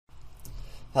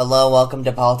Hello, welcome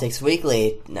to Politics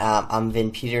Weekly. I'm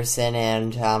Vin Peterson,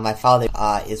 and my father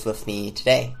is with me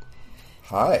today.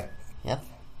 Hi. Yep.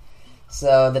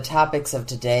 So the topics of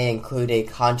today include a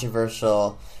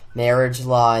controversial marriage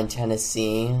law in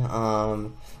Tennessee,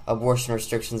 abortion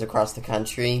restrictions across the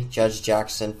country, Judge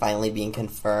Jackson finally being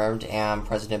confirmed, and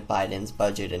President Biden's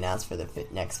budget announced for the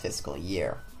next fiscal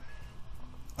year.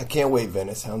 I can't wait, Vin.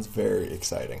 It sounds very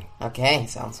exciting. Okay,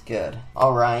 sounds good.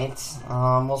 Alright,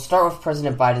 we'll start with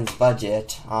President Biden's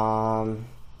budget.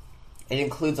 It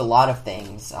includes a lot of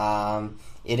things.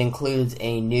 It includes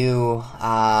a new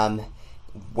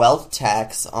wealth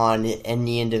tax on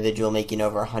any individual making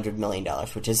over $100 million,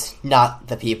 which is not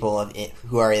the people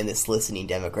who are in this listening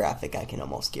demographic, I can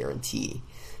almost guarantee.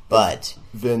 But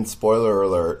Vin, spoiler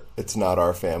alert, it's not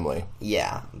our family.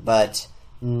 Yeah, but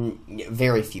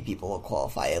very few people will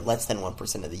qualify. Less than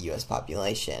 1% of the U.S.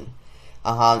 population.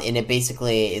 And it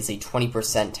basically is a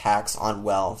 20% tax on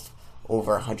wealth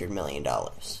over $100 million.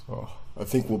 Oh, I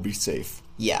think we'll be safe.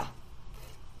 Yeah.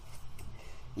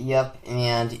 Yep,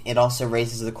 and it also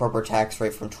raises the corporate tax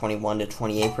rate from 21 to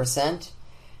 28%.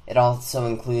 It also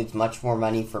includes much more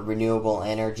money for renewable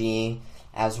energy,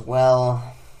 as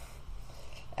well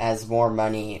as more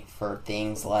money for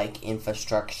things like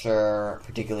infrastructure,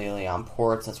 particularly on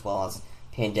ports, as well as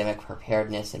pandemic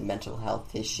preparedness and mental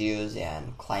health issues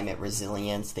and climate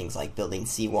resilience, things like building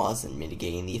seawalls and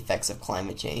mitigating the effects of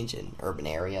climate change in urban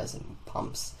areas and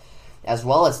pumps, as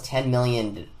well as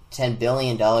 $10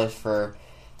 billion for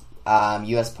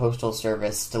U.S. Postal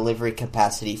Service delivery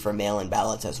capacity for mail-in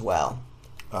ballots as well.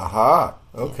 Aha,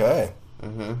 okay.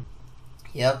 Mm-hmm.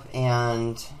 Yep,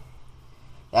 and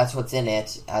that's what's in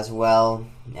it, as well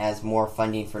as more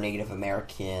funding for Native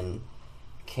American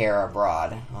care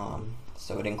abroad.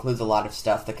 So it includes a lot of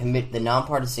stuff. The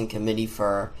Nonpartisan Committee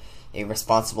for a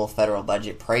Responsible Federal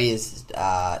Budget praised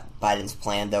Biden's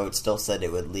plan, though it still said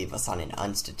it would leave us on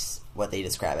what they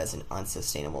describe as an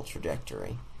unsustainable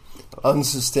trajectory.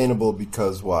 Unsustainable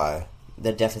because why?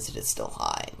 The deficit is still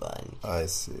high, but I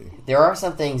see. There are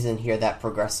some things in here that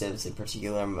progressives in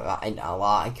particular might not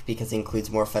like, because it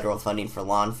includes more federal funding for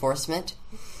law enforcement,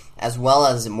 as well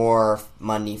as more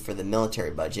money for the military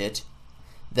budget,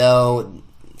 though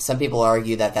some people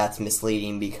argue that that's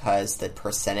misleading because the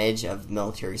percentage of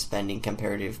military spending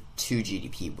comparative to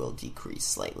GDP will decrease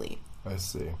slightly. I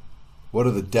see. What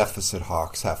do the deficit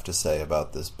hawks have to say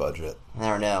about this budget? I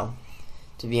don't know.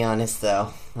 To be honest,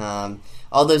 though,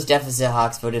 all those deficit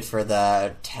hawks voted for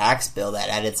the tax bill that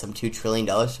added some $2 trillion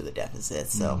to the deficit,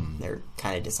 so they're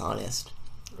kind of dishonest.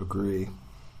 Agree.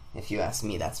 If you ask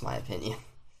me, that's my opinion.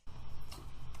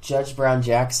 Judge Brown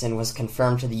Jackson was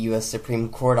confirmed to the U.S. Supreme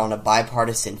Court on a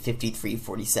bipartisan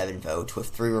 53-47 vote, with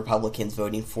 3 Republicans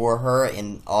voting for her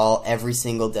and every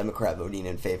single Democrat voting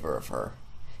in favor of her,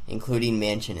 including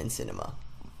Manchin and Sinema.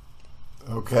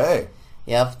 Okay.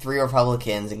 Yep, 3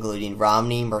 Republicans, including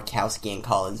Romney, Murkowski, and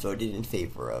Collins, voted in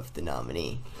favor of the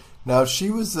nominee. Now, she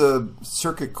was a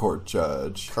circuit court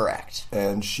judge. Correct.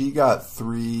 And she got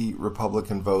 3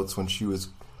 Republican votes when she was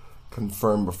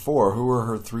confirmed before. Who were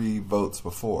her 3 votes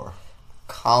before?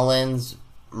 Collins,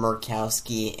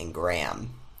 Murkowski, and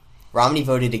Graham. Romney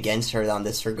voted against her on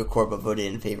the circuit court, but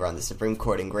voted in favor on the Supreme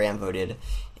Court, and Graham voted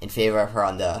in favor of her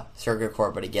on the circuit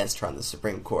court, but against her on the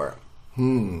Supreme Court.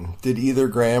 Did either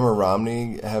Graham or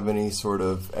Romney have any sort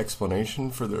of explanation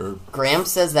for their... Graham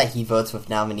says that he votes with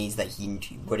nominees that he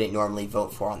wouldn't normally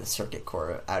vote for on the circuit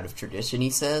court, out of tradition, he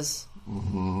says.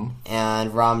 Mm-hmm.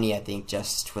 And Romney, I think,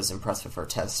 just was impressed with her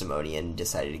testimony and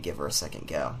decided to give her a second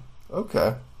go.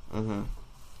 Okay. Mm-hmm.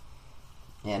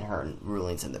 And her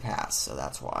rulings in the past, so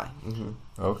that's why. Mm-hmm.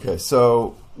 Okay,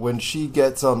 so when she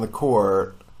gets on the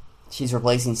court... She's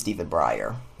replacing Stephen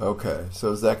Breyer. Okay,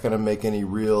 so is that going to make any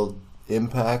real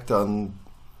impact on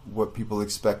what people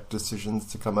expect decisions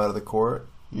to come out of the court?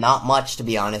 Not much, to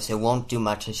be honest. It won't do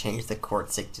much to change the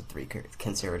court's 6-3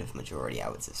 conservative majority, I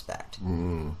would suspect.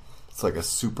 It's like a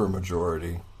super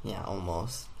majority. Yeah,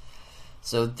 almost.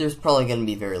 So there's probably going to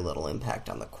be very little impact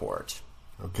on the court.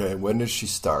 Okay, when does she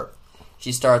start?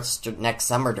 She starts next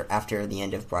summer after the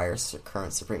end of Breyer's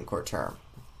current Supreme Court term.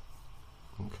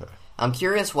 Okay. I'm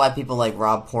curious why people like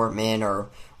Rob Portman or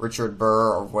Richard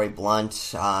Burr or Roy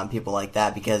Blunt, people like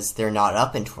that, because they're not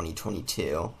up in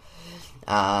 2022.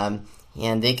 And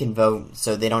they can vote,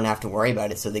 so they don't have to worry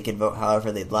about it, so they can vote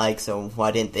however they'd like, so why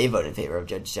didn't they vote in favor of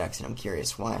Judge Jackson? I'm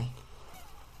curious why.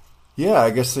 Yeah, I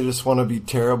guess they just want to be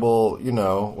terrible,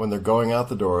 when they're going out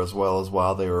the door as well as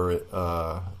while they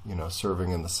were,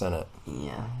 serving in the Senate.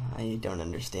 Yeah, I don't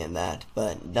understand that,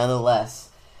 but nonetheless.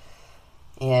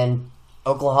 In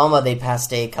Oklahoma, they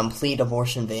passed a complete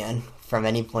abortion ban, from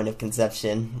any point of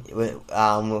conception, with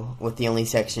the only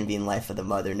section being life of the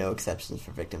mother, no exceptions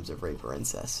for victims of rape or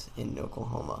incest in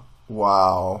Oklahoma.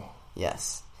 Wow.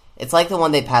 Yes. It's like the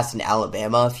one they passed in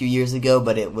Alabama a few years ago,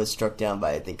 but it was struck down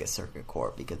by, I think, a circuit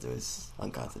court because it was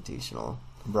unconstitutional.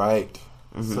 Right.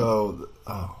 Mm-hmm. So,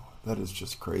 that is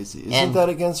just crazy. Isn't that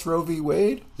against Roe v.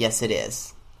 Wade? Yes, it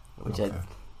is. Okay.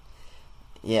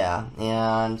 Yeah,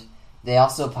 and they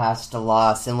also passed a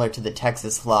law similar to the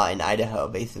Texas law in Idaho,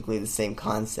 basically the same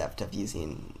concept of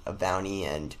using a bounty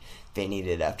and banning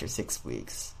it after 6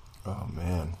 weeks. Oh,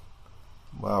 man.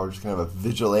 Wow, we're just going to have a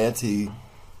vigilante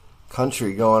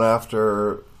country going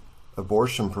after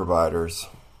abortion providers.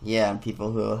 Yeah, and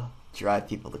people who drive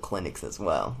people to clinics as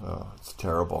well. Oh, it's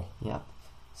terrible. Yeah.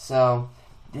 So,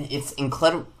 it's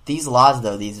incredible. These laws,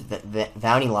 though, these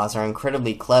bounty laws are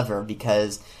incredibly clever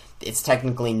because it's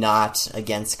technically not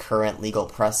against current legal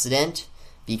precedent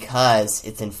because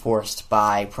it's enforced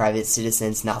by private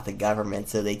citizens, not the government,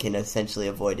 so they can essentially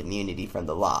avoid immunity from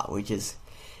the law, which is,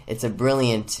 it's a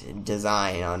brilliant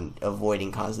design on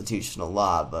avoiding constitutional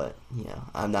law, but,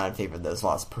 I'm not in favor of those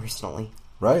laws personally.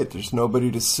 Right, there's nobody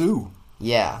to sue.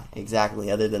 Yeah, exactly,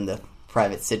 other than the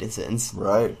private citizens.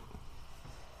 Right.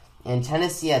 In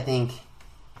Tennessee, I think,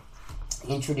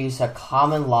 introduced a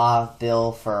common law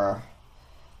bill for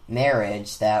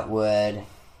marriage that would,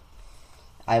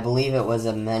 I believe it was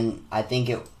I think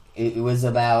it was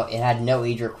about, it had no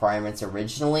age requirements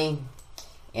originally,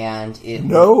 and it...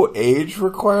 No age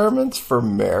requirements for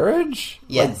marriage?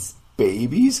 Yes. Like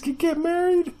babies could get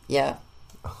married? Yeah.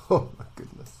 Oh my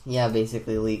goodness. Yeah,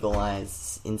 basically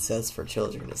legalize incest for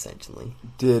children, essentially.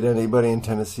 Did anybody in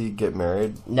Tennessee get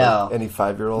married? No. Like any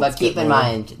 5-year-olds? But keep in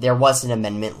mind, there was an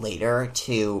amendment later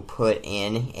to put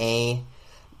in a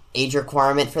age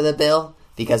requirement for the bill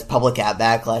because public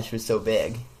backlash was so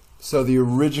big. So the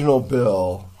original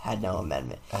bill had no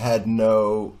amendment. Had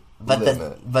no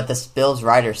limit. But the bill's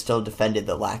writer still defended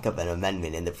the lack of an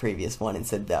amendment in the previous one and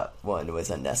said that one was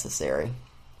unnecessary.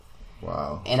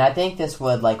 Wow. And I think this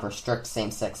would restrict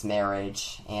same-sex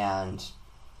marriage and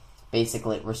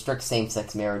basically restrict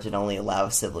same-sex marriage and only allow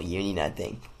a civil union, I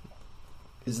think.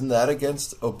 Isn't that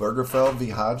against Obergefell v.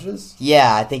 Hodges?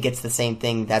 Yeah, I think it's the same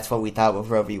thing. That's what we thought with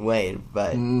Roe v. Wade,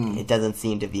 but it doesn't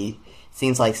seem to be.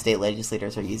 Seems like state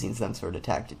legislators are using some sort of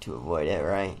tactic to avoid it,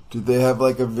 right? Do they have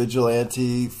a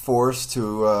vigilante force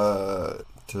to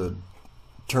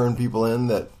turn people in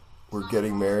that were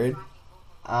getting married?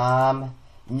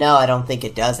 No, I don't think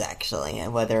it does, actually,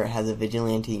 whether it has a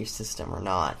vigilante system or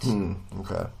not.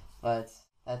 Okay. But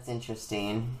that's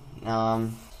interesting.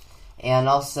 And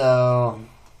also,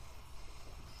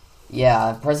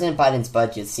 yeah, President Biden's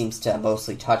budget seems to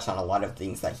mostly touch on a lot of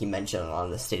things that he mentioned on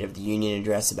the State of the Union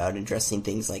address about addressing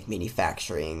things like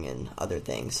manufacturing and other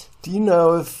things. Do you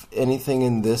know if anything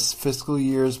in this fiscal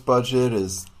year's budget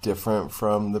is different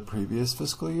from the previous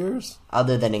fiscal years?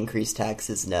 Other than increased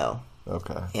taxes, no.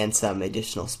 Okay. And some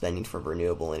additional spending for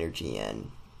renewable energy and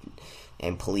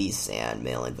police and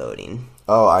mail-in voting.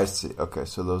 Oh, I see. Okay,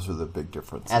 so those are the big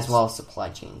differences. As well as supply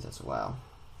chains as well.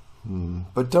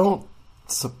 But don't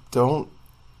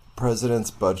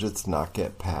presidents' budgets not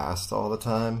get passed all the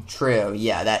time? True,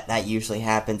 yeah, that usually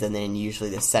happens, and then usually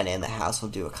the Senate and the House will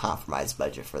do a compromise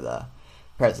budget for the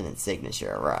president's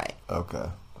signature, right? Okay.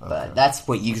 But that's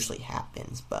what usually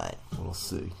happens, but... We'll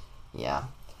see. Yeah.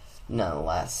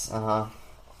 Nonetheless,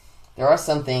 there are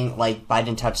something,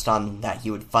 Biden touched on that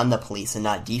he would fund the police and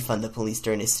not defund the police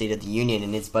during his State of the Union,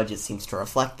 and his budget seems to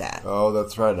reflect that. Oh,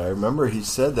 that's right. I remember he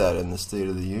said that in the State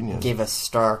of the Union. Gave a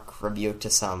stark rebuke to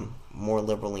some more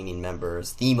liberal-leaning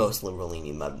members, the most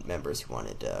liberal-leaning members who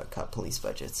wanted to cut police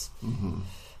budgets. Mm-hmm.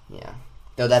 Yeah.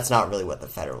 Though that's not really what the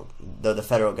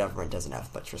federal government doesn't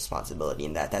have much responsibility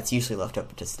in that. That's usually left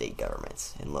up to state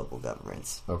governments and local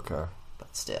governments. Okay.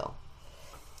 But still.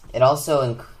 It also,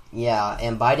 and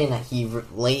Biden,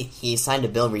 he signed a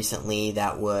bill recently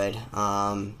that would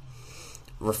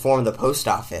reform the post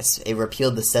office. It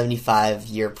repealed the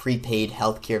 75-year prepaid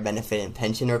health care benefit and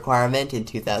pension requirement in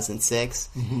 2006,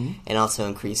 and also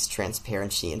increased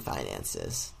transparency in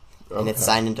finances. Okay. And it's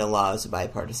signed into law as a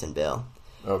bipartisan bill.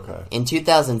 Okay. In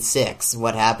 2006,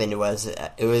 what happened was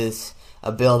it was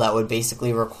a bill that would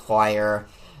basically require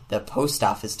the post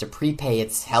office to prepay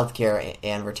its healthcare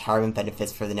and retirement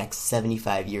benefits for the next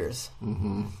 75 years.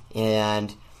 Mm-hmm.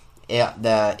 And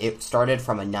it started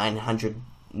from a $900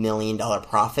 million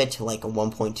profit to a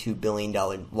 $1.2 billion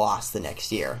loss the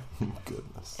next year.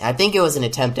 Goodness. I think it was an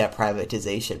attempt at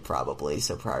privatization, probably,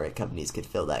 so private companies could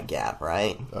fill that gap,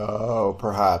 right? Oh,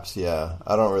 perhaps, yeah.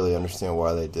 I don't really understand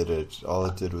why they did it. All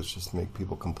it did was just make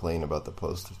people complain about the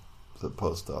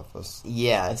post office.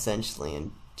 Yeah, essentially,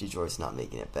 and DeJoy's not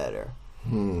making it better.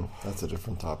 That's a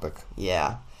different topic.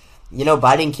 Yeah.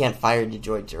 Biden can't fire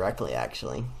DeJoy directly,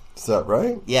 actually. Is that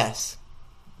right? Yes.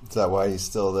 Is that why he's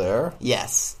still there?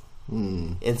 Yes.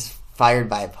 It's fired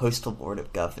by a postal board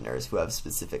of governors who have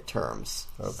specific terms.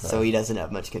 Okay. So he doesn't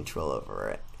have much control over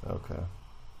it. Okay.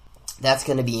 That's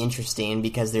going to be interesting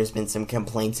because there's been some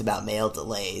complaints about mail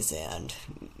delays and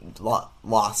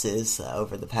losses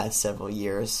over the past several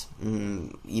years.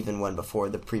 Even when before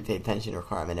the prepaid pension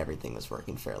requirement, everything was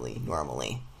working fairly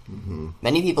normally.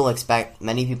 Many people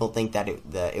think that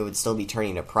it would still be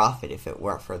turning a profit if it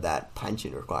weren't for that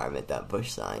pension requirement that Bush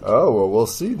signed. Oh, well, we'll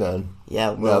see then.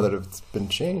 Yeah. Now that it's been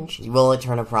changed. Will it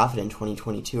turn a profit in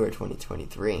 2022 or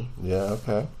 2023? Yeah,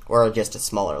 okay. Or just a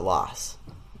smaller loss?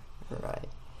 Right.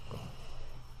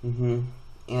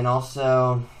 And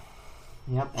also,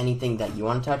 anything that you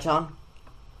want to touch on?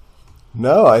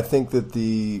 No, I think that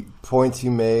the points you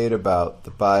made about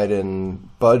the Biden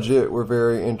budget were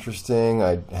very interesting.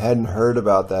 I hadn't heard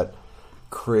about that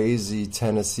crazy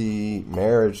Tennessee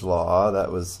marriage law.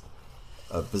 That was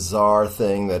a bizarre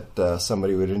thing that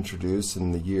somebody would introduce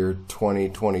in the year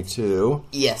 2022.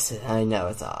 Yes, I know,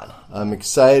 it's odd. I'm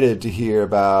excited to hear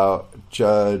about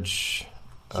Judge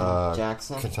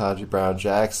Jackson? Ketanji Brown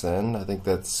Jackson. I think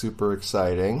that's super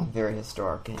exciting. Very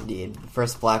historic indeed. The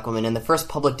first black woman and the first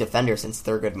public defender since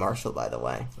Thurgood Marshall, by the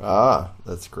way. Ah,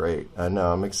 that's great. I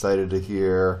know. I'm excited to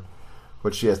hear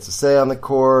what she has to say on the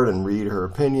court and read her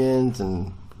opinions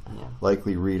and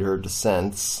likely read her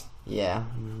dissents. Yeah.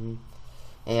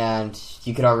 And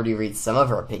you could already read some of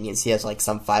her opinions. She has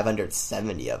some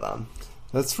 570 of them.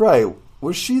 That's right.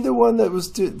 Was she the one that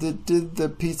that did the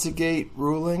Pizzagate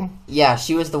ruling? Yeah,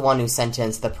 she was the one who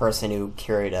sentenced the person who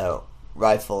carried a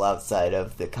rifle outside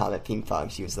of the Comet Ping Pong.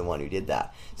 She was the one who did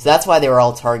that. So that's why they were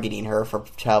all targeting her for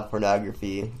child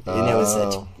pornography.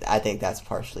 And I think that's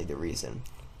partially the reason.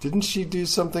 Didn't she do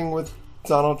something with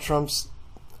Donald Trump's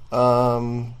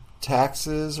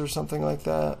taxes or something like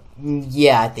that?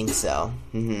 Yeah, I think so.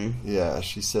 Yeah,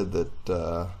 she said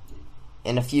that...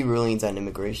 and a few rulings on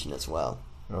immigration as well.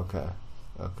 Okay.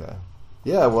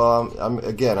 Yeah, well,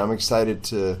 I'm excited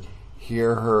to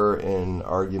hear her in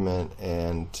argument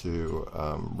and to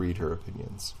read her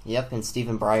opinions. Yep, and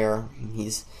Stephen Breyer,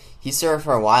 he's served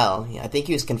for a while. I think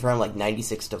he was confirmed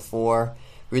 96-4.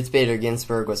 Ruth Bader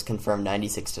Ginsburg was confirmed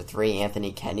 96-3.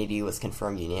 Anthony Kennedy was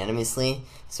confirmed unanimously.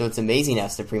 So it's amazing how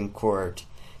Supreme Court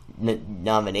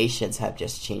nominations have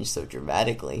just changed so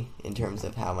dramatically in terms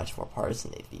of how much more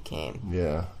partisan they became.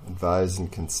 Yeah, advise and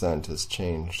consent has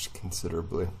changed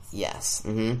considerably. Yes.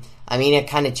 I mean, it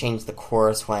kind of changed the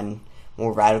course when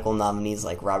more radical nominees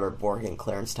like Robert Bork and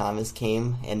Clarence Thomas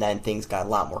came, and then things got a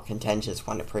lot more contentious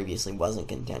when it previously wasn't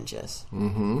contentious.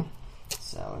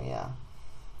 So, yeah.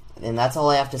 And that's all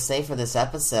I have to say for this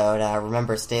episode.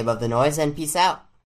 Remember, stay above the noise and peace out.